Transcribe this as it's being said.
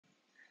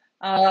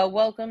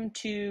Welcome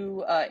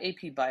to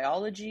AP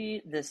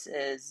Biology. This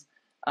is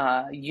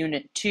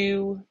Unit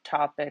 2,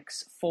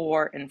 Topics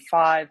 4 and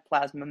 5,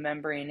 Plasma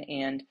Membrane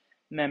and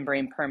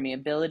Membrane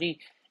Permeability.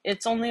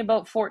 It's only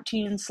about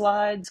 14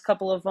 slides. A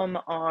couple of them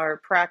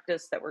are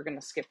practice that we're going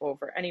to skip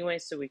over anyway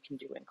so we can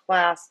do in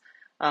class.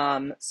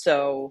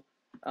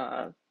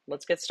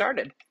 Let's get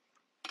started.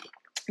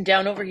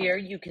 Down over here,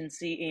 you can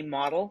see a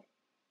model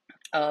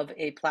of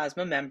a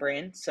plasma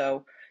membrane.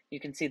 So you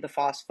can see the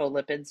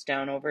phospholipids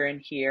down over in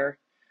here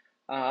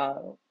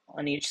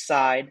on each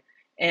side.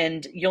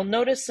 And you'll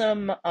notice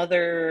some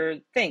other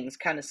things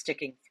kind of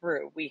sticking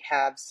through. We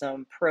have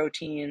some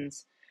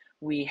proteins,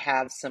 we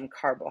have some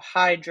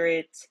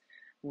carbohydrates,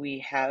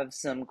 we have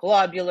some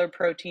globular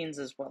proteins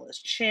as well as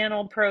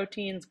channel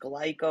proteins,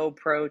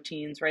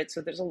 glycoproteins, right? So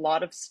there's a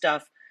lot of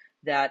stuff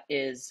that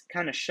is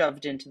kind of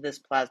shoved into this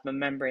plasma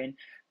membrane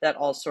that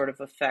all sort of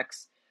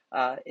affects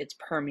its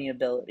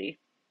permeability.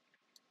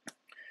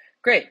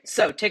 Great.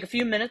 So take a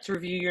few minutes,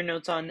 review your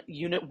notes on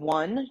Unit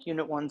 1.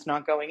 Unit 1's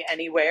not going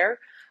anywhere.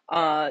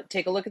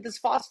 Take a look at this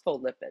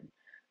phospholipid.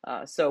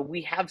 So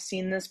we have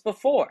seen this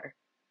before.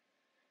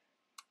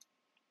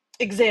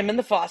 Examine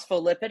the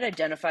phospholipid,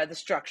 identify the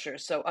structure.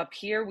 So up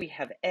here we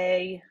have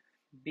A,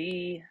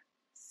 B,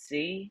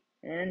 C,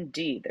 and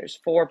D. There's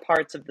 4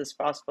 parts of this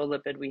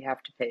phospholipid we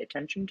have to pay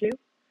attention to.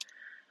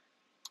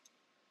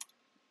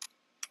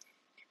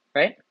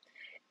 Right?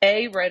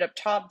 A, right up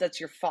top, that's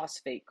your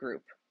phosphate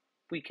group.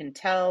 We can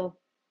tell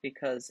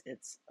because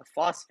it's a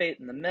phosphate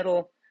in the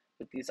middle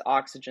with these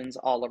oxygens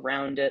all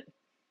around it.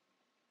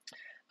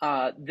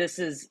 This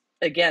is,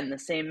 again, the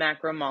same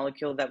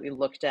macromolecule that we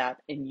looked at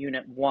in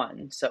Unit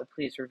 1, so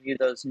please review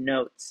those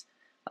notes.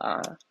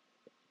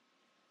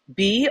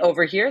 B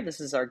over here, this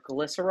is our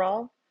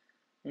glycerol,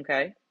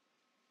 okay?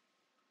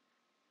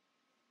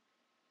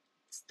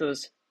 It's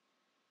those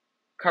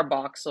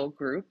carboxyl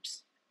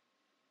groups.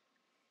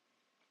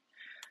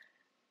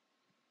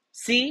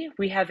 C,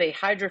 we have a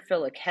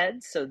hydrophilic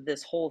head, so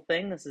this whole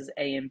thing, this is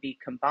A and B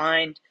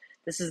combined.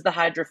 This is the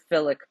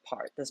hydrophilic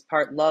part. This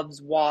part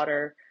loves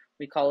water.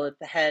 We call it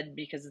the head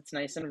because it's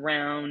nice and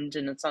round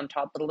and it's on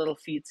top of the little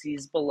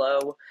feetsies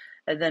below.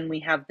 And then we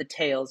have the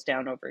tails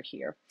down over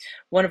here.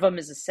 One of them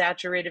is a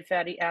saturated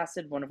fatty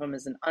acid. One of them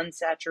is an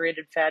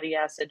unsaturated fatty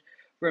acid.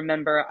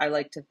 Remember, I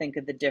like to think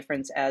of the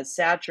difference as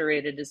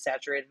saturated is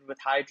saturated with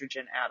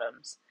hydrogen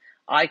atoms.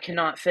 I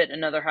cannot fit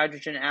another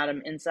hydrogen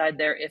atom inside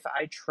there if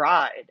I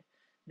tried.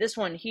 This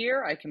one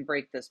here, I can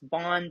break this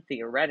bond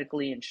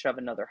theoretically and shove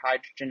another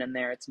hydrogen in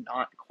there. It's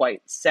not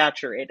quite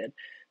saturated.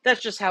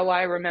 That's just how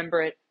I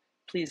remember it.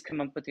 Please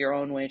come up with your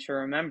own way to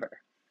remember.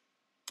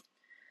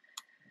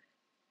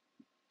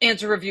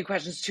 Answer review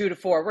questions 2 to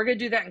 4. We're going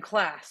to do that in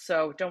class,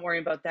 so don't worry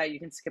about that. You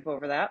can skip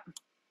over that.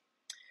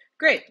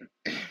 Great.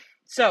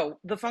 So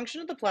the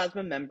function of the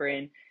plasma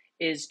membrane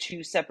is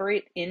to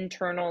separate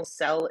internal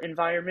cell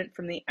environment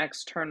from the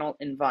external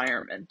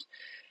environment.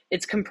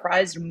 It's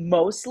comprised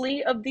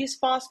mostly of these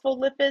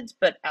phospholipids,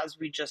 but as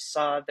we just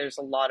saw, there's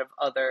a lot of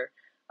other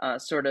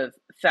sort of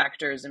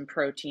factors and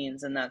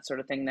proteins and that sort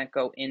of thing that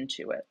go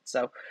into it.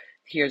 So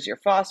here's your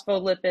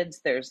phospholipids.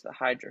 There's the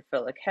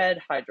hydrophilic head,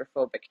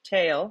 hydrophobic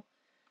tail.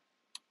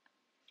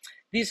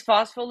 These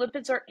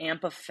phospholipids are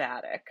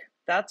amphiphatic.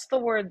 That's the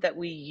word that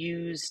we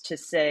use to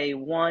say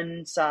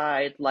one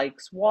side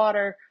likes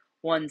water,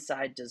 one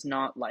side does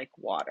not like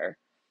water.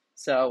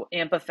 So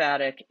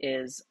amphiphatic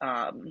is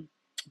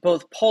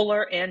both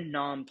polar and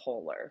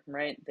non-polar,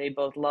 right? They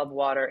both love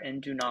water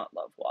and do not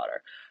love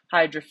water.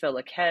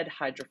 Hydrophilic head,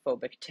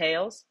 hydrophobic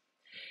tails.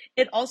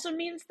 It also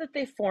means that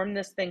they form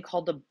this thing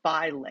called a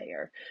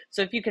bilayer.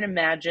 So if you can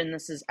imagine,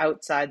 this is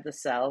outside the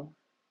cell,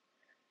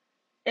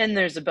 and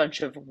there's a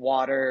bunch of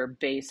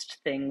water-based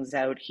things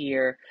out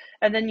here.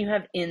 And then you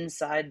have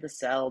inside the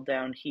cell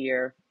down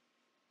here,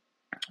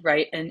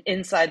 right? And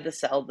inside the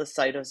cell, the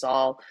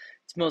cytosol,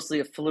 it's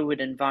mostly a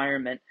fluid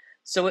environment.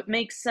 So it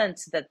makes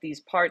sense that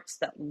these parts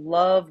that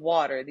love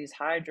water, these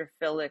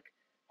hydrophilic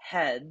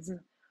heads,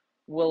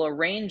 will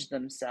arrange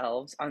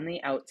themselves on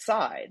the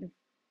outside,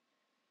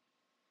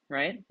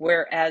 right?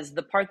 Whereas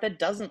the part that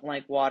doesn't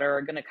like water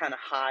are going to kind of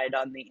hide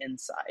on the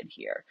inside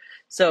here.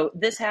 So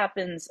this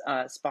happens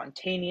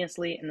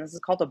spontaneously, and this is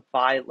called a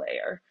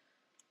bilayer.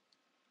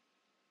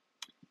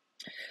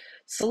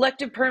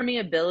 Selective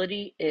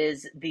permeability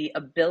is the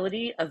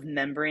ability of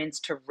membranes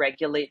to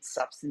regulate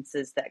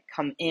substances that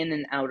come in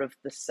and out of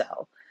the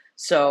cell.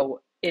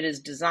 So it is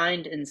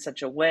designed in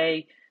such a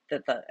way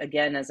that,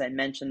 again, as I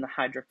mentioned, the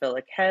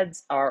hydrophilic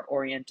heads are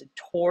oriented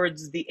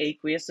towards the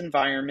aqueous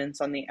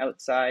environments on the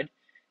outside,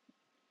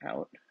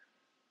 out,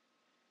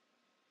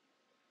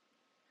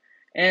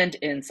 and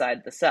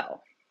inside the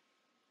cell,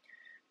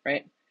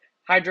 right?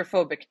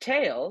 Hydrophobic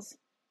tails,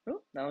 oh,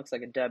 that looks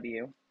like a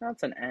W,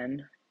 that's an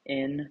N,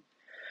 in.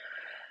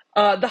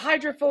 The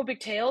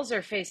hydrophobic tails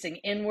are facing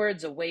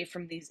inwards away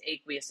from these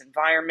aqueous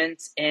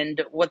environments,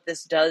 and what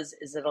this does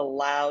is it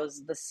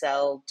allows the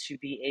cell to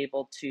be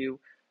able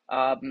to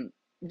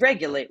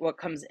regulate what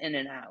comes in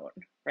and out,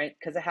 right?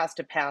 Because it has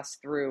to pass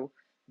through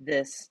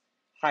this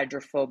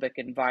hydrophobic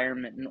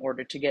environment in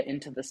order to get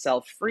into the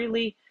cell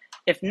freely.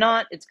 If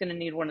not, it's going to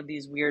need one of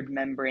these weird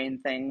membrane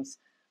things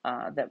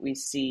that we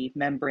see,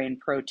 membrane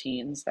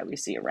proteins that we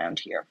see around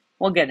here.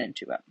 We'll get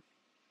into it.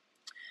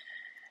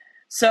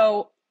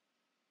 So,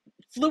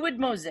 fluid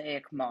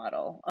mosaic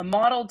model, a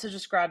model to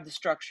describe the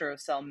structure of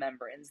cell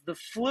membranes. The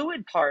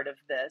fluid part of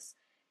this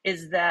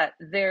is that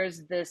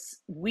there's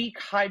this weak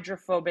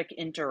hydrophobic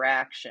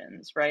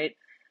interactions, right?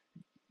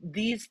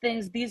 These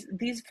things,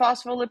 these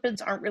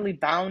phospholipids aren't really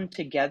bound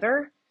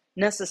together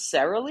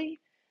necessarily.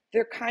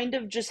 They're kind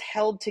of just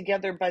held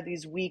together by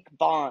these weak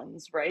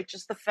bonds, right?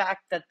 Just the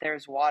fact that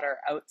there's water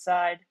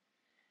outside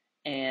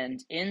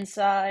and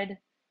inside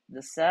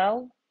the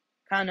cell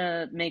kind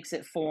of makes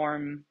it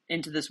form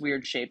into this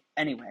weird shape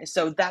anyway.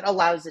 So that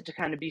allows it to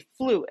kind of be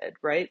fluid,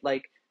 right?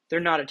 Like they're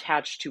not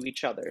attached to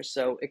each other,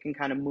 so it can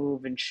kind of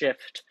move and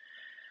shift.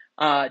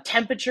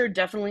 Temperature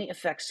definitely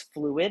affects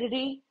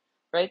fluidity,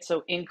 right?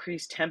 So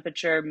increased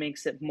temperature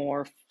makes it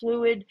more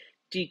fluid,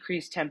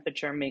 decreased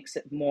temperature makes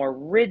it more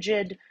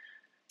rigid.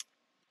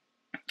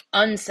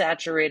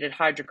 Unsaturated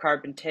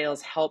hydrocarbon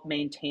tails help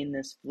maintain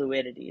this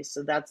fluidity.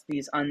 So that's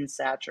these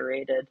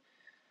unsaturated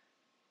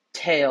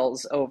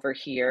tails over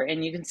here,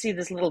 and you can see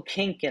this little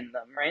kink in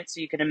them, right? So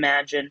you can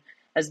imagine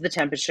as the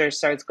temperature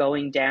starts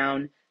going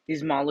down,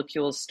 these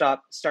molecules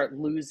start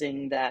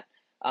losing that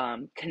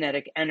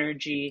kinetic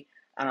energy.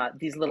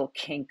 These little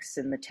kinks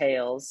in the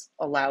tails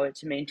allow it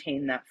to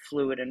maintain that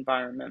fluid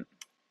environment.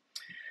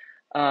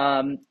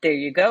 There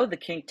you go. The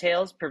kink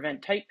tails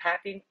prevent tight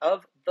packing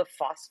of the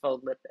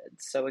phospholipids.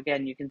 So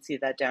again, you can see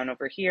that down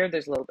over here.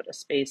 There's a little bit of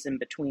space in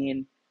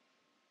between.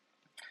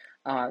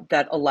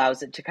 That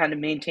allows it to kind of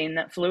maintain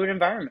that fluid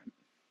environment.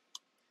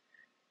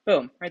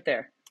 Boom, right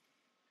there.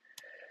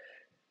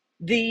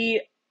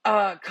 The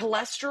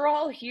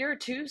cholesterol here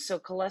too. So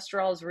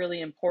cholesterol is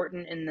really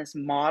important in this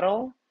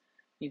model.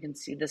 You can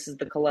see this is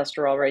the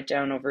cholesterol right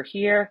down over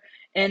here.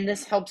 And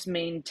this helps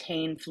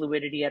maintain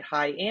fluidity at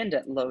high and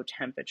at low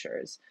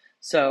temperatures.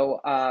 So,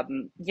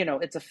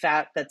 it's a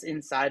fat that's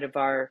inside of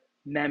our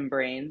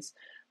membranes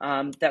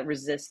that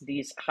resists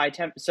these high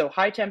So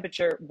high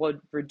temperature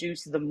would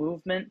reduce the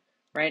movement,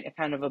 right? It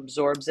kind of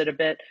absorbs it a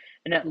bit.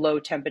 And at low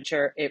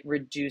temperature, it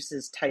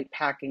reduces tight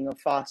packing of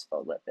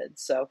phospholipids.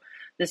 So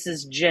this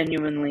is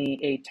genuinely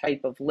a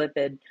type of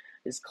lipid,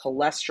 is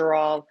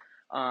cholesterol.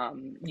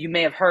 You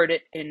may have heard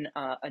it in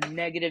a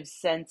negative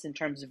sense in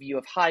terms of you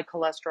have high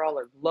cholesterol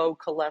or low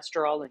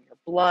cholesterol in your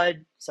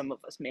blood. Some of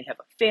us may have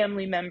a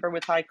family member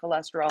with high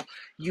cholesterol.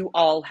 You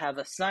all have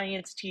a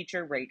science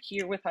teacher right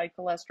here with high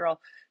cholesterol.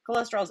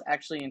 Cholesterol is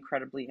actually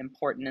incredibly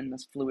important in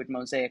this fluid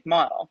mosaic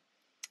model.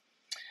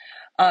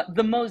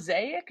 The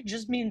mosaic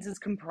just means it's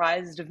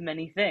comprised of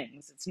many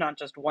things. It's not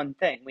just one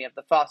thing. We have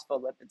the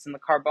phospholipids and the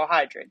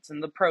carbohydrates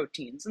and the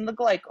proteins and the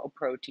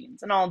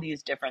glycoproteins and all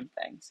these different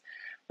things,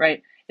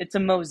 right? It's a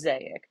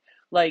mosaic.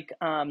 Like,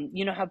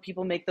 you know how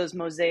people make those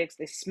mosaics?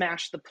 They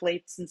smash the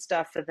plates and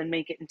stuff and then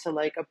make it into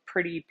like a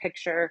pretty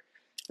picture.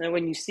 And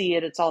when you see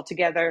it, it's all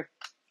together.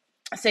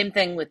 Same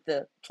thing with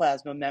the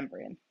plasma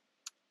membrane.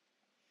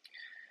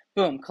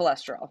 Boom,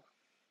 cholesterol.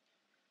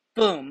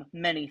 Boom,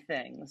 many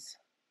things.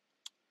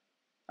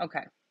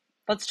 Okay,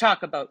 let's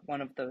talk about one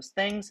of those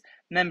things,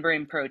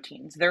 membrane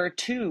proteins. There are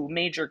two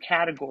major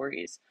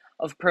categories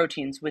of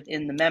proteins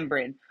within the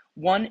membrane.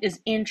 One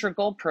is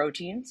integral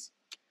proteins.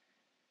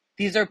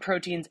 These are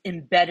proteins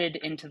embedded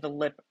into the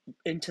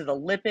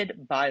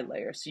lipid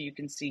bilayer. So you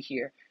can see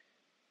here,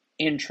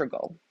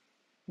 integral,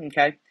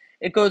 okay?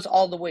 It goes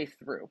all the way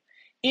through.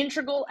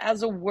 Integral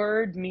as a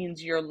word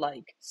means you're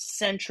like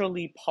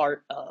centrally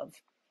part of,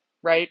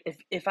 right?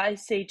 If I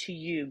say to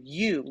you,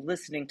 you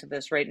listening to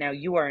this right now,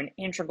 you are an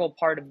integral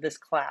part of this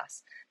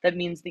class, that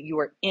means that you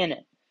are in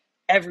it.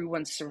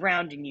 Everyone's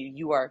surrounding you.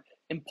 You are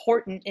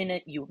important in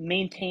it. You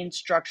maintain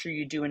structure.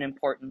 You do an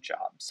important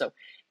job. So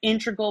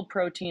integral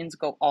proteins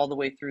go all the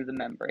way through the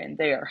membrane.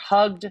 They are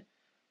hugged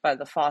by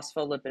the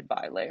phospholipid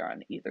bilayer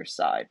on either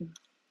side.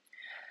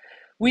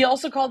 We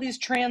also call these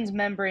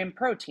transmembrane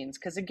proteins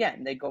because,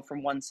 again, they go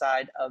from one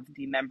side of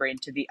the membrane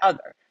to the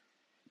other.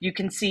 You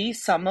can see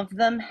some of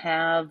them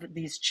have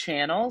these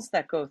channels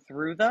that go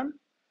through them,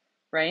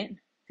 right?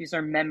 These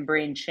are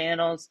membrane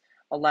channels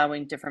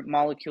allowing different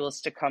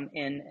molecules to come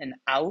in and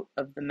out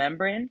of the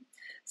membrane.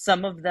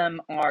 Some of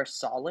them are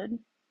solid,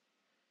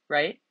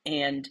 right?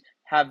 And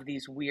have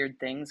these weird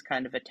things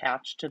kind of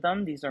attached to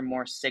them. These are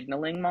more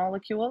signaling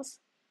molecules,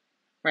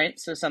 right?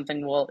 So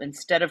something will,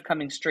 instead of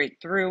coming straight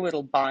through,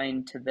 it'll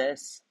bind to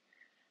this,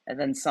 and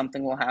then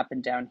something will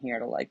happen down here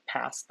to like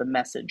pass the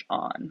message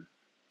on.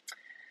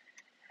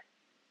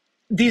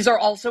 These are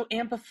also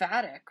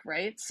amphipathic,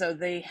 right? So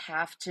they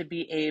have to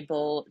be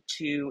able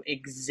to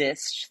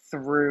exist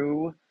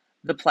through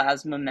the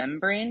plasma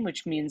membrane,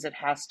 which means it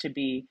has to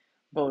be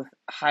both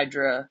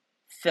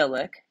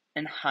hydrophilic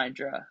and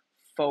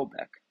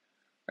hydrophobic,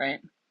 right?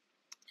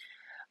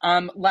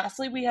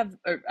 Lastly, we have,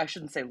 or I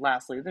shouldn't say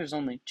lastly, there's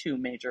only two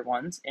major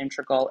ones,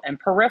 integral and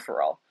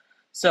peripheral.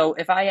 So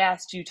if I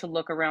asked you to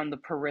look around the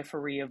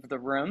periphery of the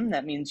room,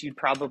 that means you'd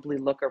probably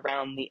look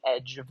around the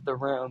edge of the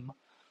room,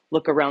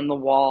 look around the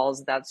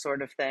walls, that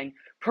sort of thing.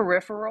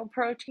 Peripheral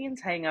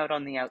proteins hang out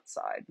on the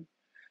outside.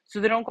 So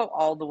they don't go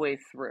all the way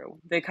through.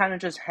 They kind of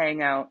just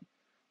hang out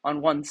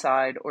on one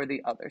side or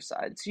the other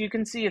side. So you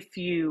can see a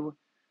few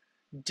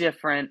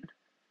different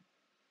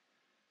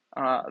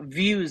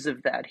views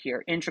of that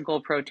here.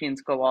 Integral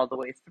proteins go all the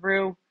way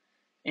through.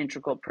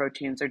 Integral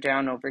proteins are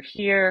down over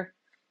here.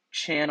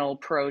 Channel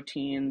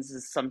proteins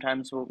is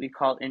sometimes what we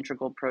call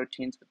integral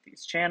proteins with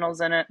these channels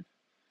in it,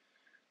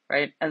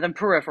 right? And then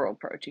peripheral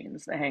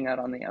proteins, they hang out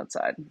on the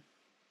outside.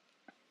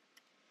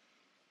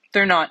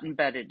 They're not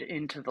embedded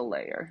into the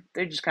layer.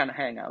 They just kind of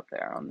hang out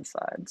there on the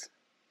sides.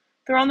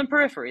 They're on the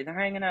periphery. They're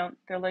hanging out.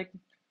 They're like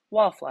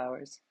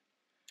wallflowers.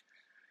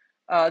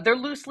 They're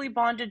loosely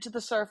bonded to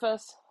the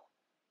surface.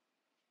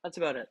 That's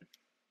about it.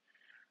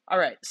 All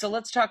right, so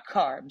let's talk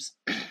carbs.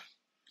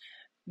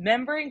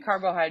 Membrane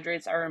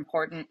carbohydrates are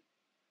important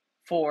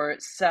for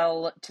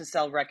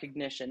cell-to-cell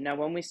recognition. Now,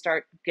 when we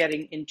start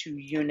getting into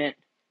unit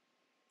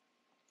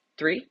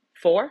 3,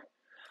 4,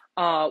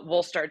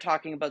 we'll start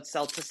talking about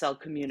cell-to-cell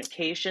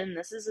communication.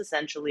 This is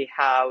essentially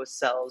how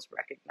cells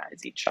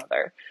recognize each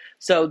other.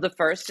 So the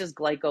first is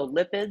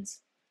glycolipids.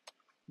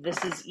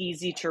 This is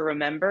easy to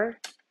remember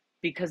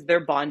because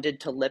they're bonded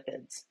to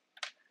lipids.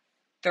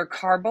 They're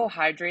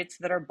carbohydrates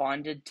that are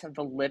bonded to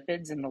the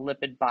lipids in the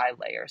lipid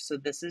bilayer. So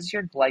this is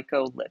your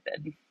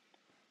glycolipid.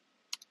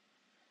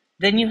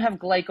 Then you have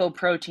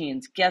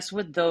glycoproteins. Guess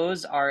what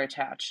those are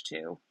attached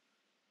to?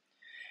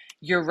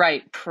 You're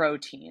right,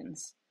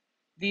 proteins.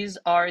 These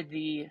are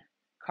the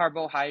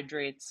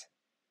carbohydrates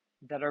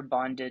that are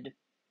bonded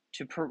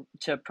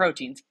to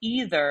proteins,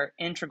 either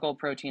integral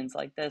proteins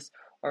like this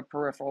or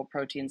peripheral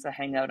proteins that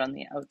hang out on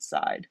the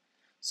outside.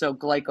 So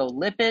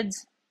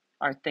glycolipids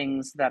are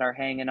things that are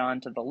hanging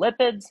on to the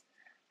lipids.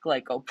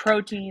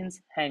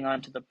 Glycoproteins hang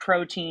on to the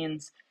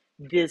proteins.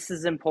 This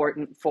is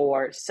important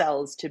for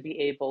cells to be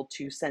able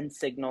to send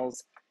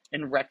signals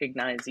and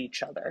recognize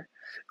each other.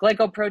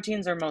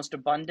 Glycoproteins are most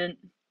abundant.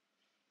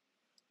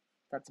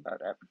 That's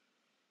about it.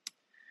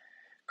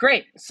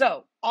 Great.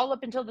 So all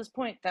up until this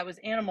point, that was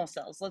animal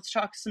cells. Let's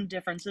talk some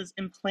differences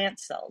in plant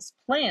cells.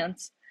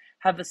 Plants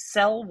have a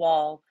cell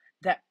wall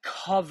that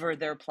cover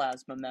their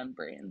plasma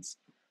membranes.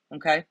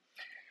 Okay.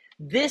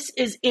 This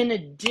is in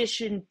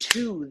addition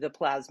to the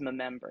plasma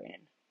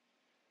membrane.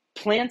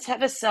 Plants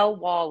have a cell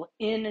wall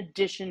in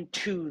addition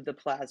to the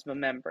plasma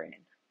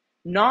membrane,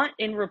 not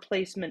in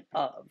replacement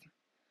of.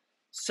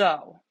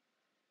 So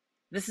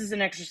this is an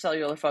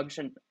extracellular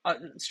function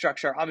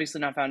structure,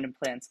 obviously not found in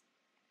plants.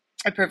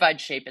 It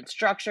provides shape and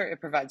structure.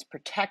 It provides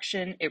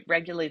protection. It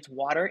regulates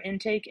water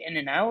intake in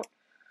and out.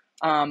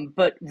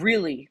 But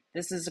really,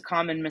 this is a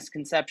common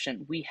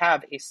misconception. We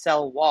have a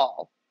cell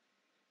wall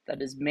that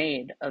is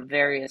made of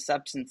various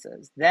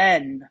substances.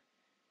 Then,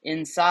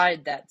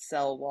 inside that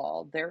cell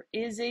wall, there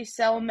is a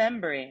cell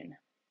membrane.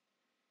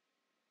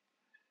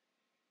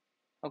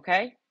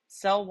 Okay?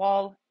 Cell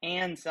wall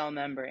and cell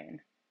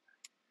membrane.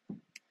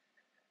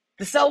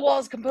 The cell wall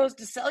is composed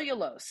of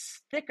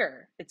cellulose,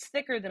 thicker. It's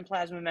thicker than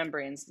plasma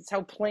membranes. It's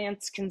how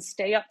plants can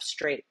stay up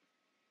straight.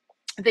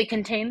 They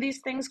contain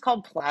these things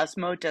called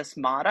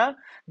plasmodesmata.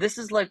 This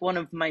is like one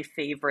of my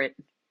favorite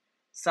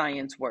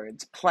science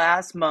words,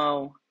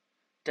 plasmodesmata.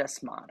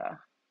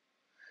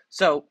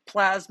 So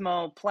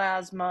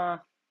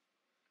plasma,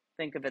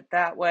 think of it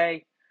that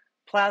way.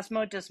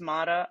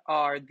 Plasmodesmata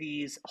are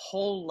these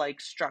hole-like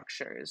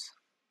structures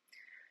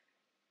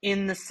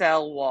in the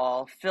cell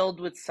wall filled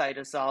with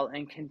cytosol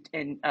and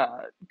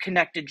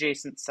connect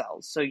adjacent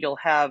cells. So you'll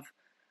have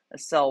a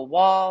cell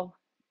wall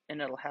and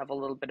it'll have a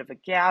little bit of a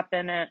gap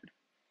in it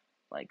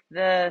like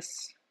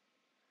this.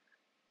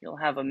 You'll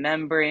have a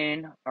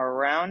membrane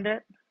around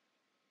it.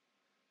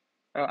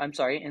 Oh, I'm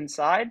sorry,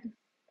 inside.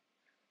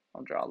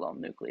 I'll draw a little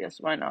nucleus,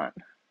 why not?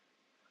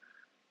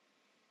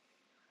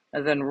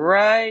 And then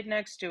right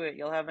next to it,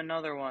 you'll have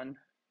another one.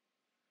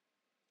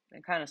 They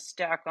kind of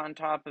stack on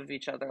top of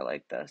each other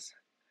like this.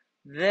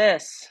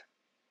 This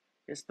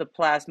is the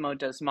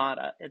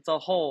plasmodesmata. It's a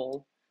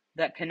hole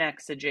that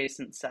connects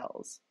adjacent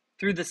cells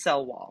through the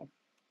cell wall.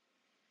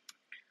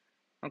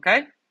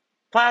 Okay?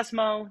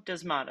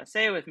 Plasmodesmata.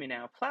 Say it with me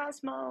now.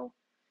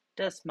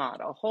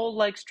 Plasmodesmata.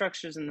 Hole-like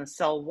structures in the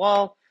cell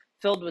wall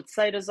filled with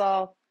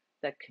cytosol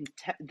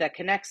that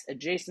connects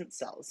adjacent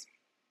cells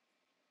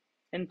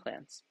in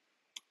plants.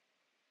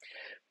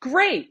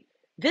 Great.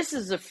 This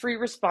is a free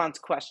response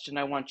question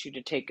I want you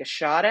to take a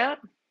shot at.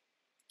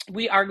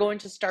 We are going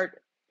to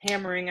start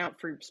hammering out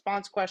free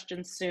response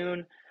questions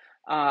soon.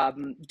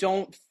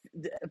 The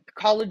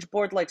College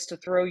Board likes to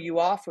throw you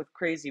off with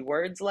crazy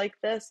words like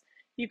this.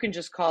 You can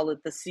just call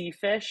it the sea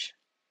fish.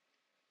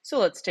 So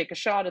let's take a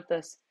shot at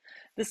this.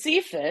 The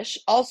sea fish,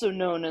 also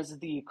known as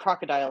the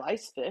crocodile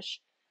ice fish,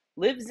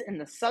 lives in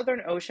the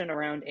Southern Ocean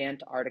around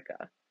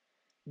Antarctica.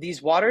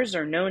 These waters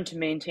are known to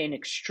maintain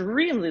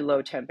extremely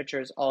low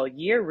temperatures all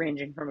year,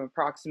 ranging from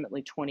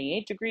approximately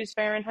 28 degrees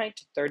Fahrenheit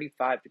to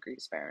 35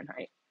 degrees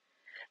Fahrenheit.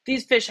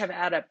 These fish have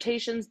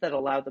adaptations that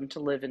allow them to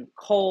live in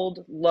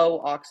cold, low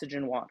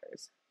oxygen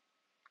waters.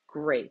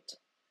 Great.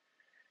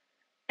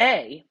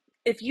 A,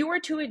 if you were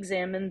to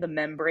examine the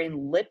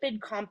membrane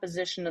lipid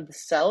composition of the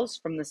cells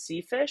from the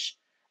sea fish,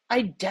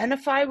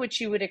 identify what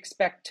you would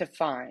expect to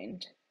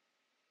find.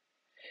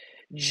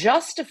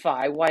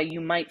 Justify why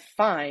you might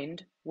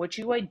find what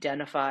you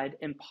identified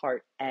in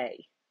part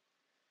A.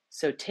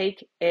 So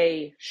take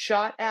a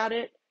shot at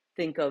it.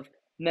 Think of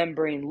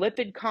membrane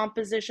lipid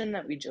composition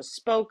that we just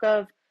spoke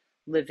of,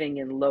 living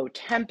in low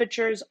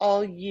temperatures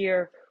all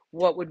year.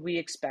 What would we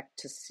expect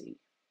to see?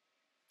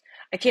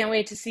 I can't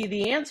wait to see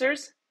the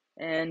answers.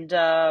 And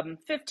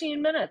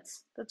 15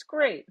 minutes. That's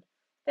great.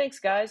 Thanks,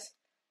 guys.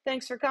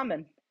 Thanks for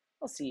coming.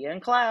 I'll see you in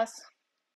class.